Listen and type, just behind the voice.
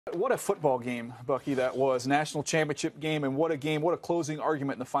What a football game, Bucky, that was. National championship game, and what a game, what a closing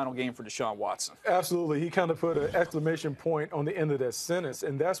argument in the final game for Deshaun Watson. Absolutely. He kind of put an exclamation point on the end of that sentence,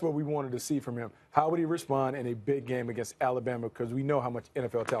 and that's what we wanted to see from him. How would he respond in a big game against Alabama? Because we know how much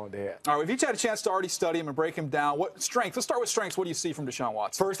NFL talent they had. All right, we've each had a chance to already study him and break him down. What strengths? Let's start with strengths. What do you see from Deshaun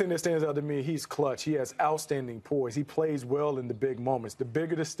Watson? First thing that stands out to me, he's clutch. He has outstanding poise. He plays well in the big moments. The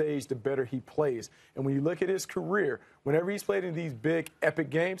bigger the stage, the better he plays. And when you look at his career, whenever he's played in these big, epic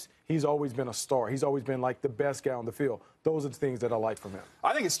games, he's always been a star. He's always been like the best guy on the field. Those are the things that I like from him.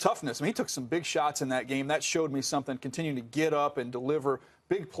 I think it's toughness. I mean, he took some big shots in that game. That showed me something, continuing to get up and deliver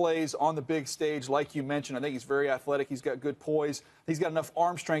big plays on the big stage, like you mentioned. I think he's very athletic. He's got good poise. He's got enough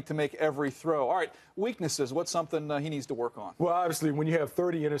arm strength to make every throw. All right, weaknesses. What's something he needs to work on? Well, obviously, when you have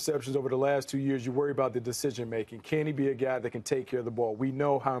 30 interceptions over the last 2 years, you worry about the decision-making. Can he be a guy that can take care of the ball? We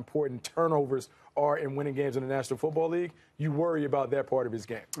know how important turnovers are in winning games in the National Football League. You worry about that part of his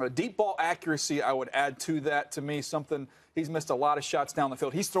game. Deep ball accuracy, I would add to that. To me, something he's missed a lot of shots down the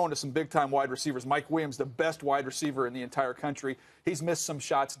field. He's thrown to some big-time wide receivers. Mike Williams, the best wide receiver in the entire country. He's missed some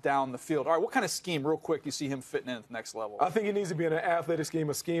shots down the field. All right, what kind of scheme, real quick, do you see him fitting in at the next level? I think he needs to be in an athletic scheme,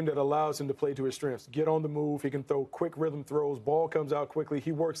 a scheme that allows him to play to his strengths. Get on the move. He can throw quick rhythm throws. Ball comes out quickly.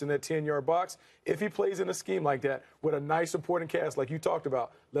 He works in that 10-yard box. If he plays in a scheme like that with a nice supporting cast like you talked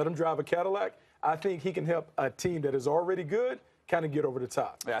about, let him drive a Cadillac, I think he can help a team that is already good kind of get over the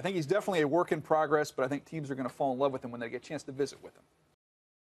top. Yeah, I think he's definitely a work in progress, but I think teams are going to fall in love with him when they get a chance to visit with him.